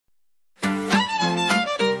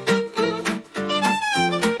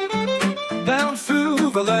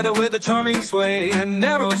charming sway and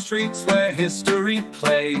narrow streets where history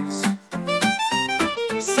plays.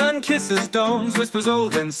 Sun kisses domes, whispers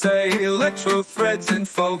old and say, electro threads in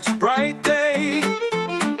folks' bright day.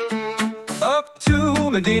 Up to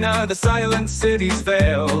Medina, the silent city's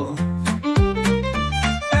veil.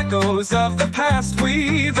 Echoes of the past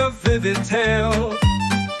weave a vivid tale.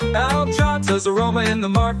 Aljanta's aroma in the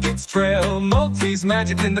market's trail, Maltese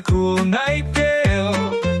magic in the cool night gale.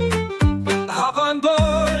 Hop on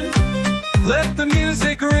board, let the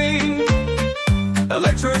music ring.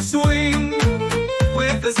 Electro swing,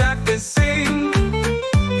 with the Zacchus sing.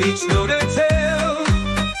 Each note a tale,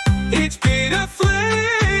 each beat a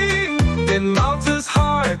flame. In Malta's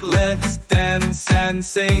heart, let's dance and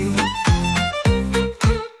sing.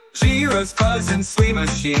 Gira's buzz and swing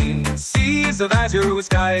machine, seas of azure with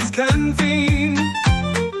skies convene.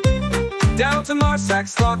 Down to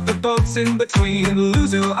Marsac's lock the boats in between.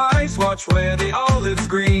 Luzu eyes watch where the olives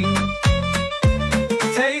green.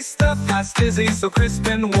 Taste the fast dizzy, so crisp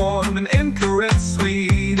and warm, an incorrect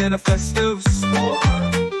sweet in a festive swarm.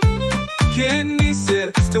 Kidney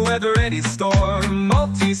sips to weather any storm,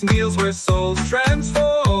 Maltese meals where souls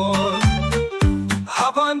transform.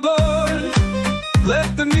 Hop on board,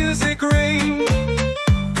 let the music ring.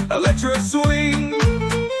 Electro swing,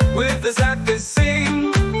 with the Zacchus sing.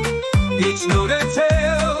 Each note a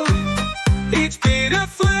tale, each beat a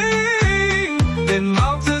flame. In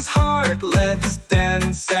Malta's heart, let's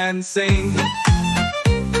dance and sing.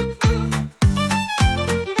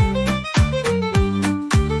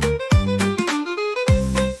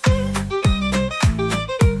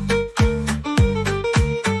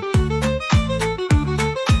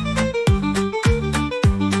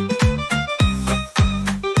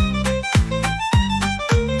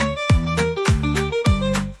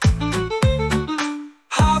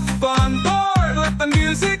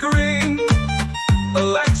 Music ring,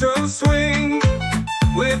 electro swing,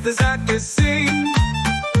 with the Zacchus sing.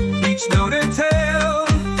 Each note a tale,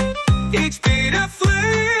 each beat a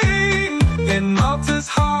flame. In Malta's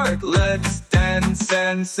heart, let's dance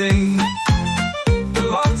and sing. In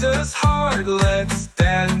Malta's heart, let's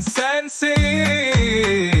dance and sing.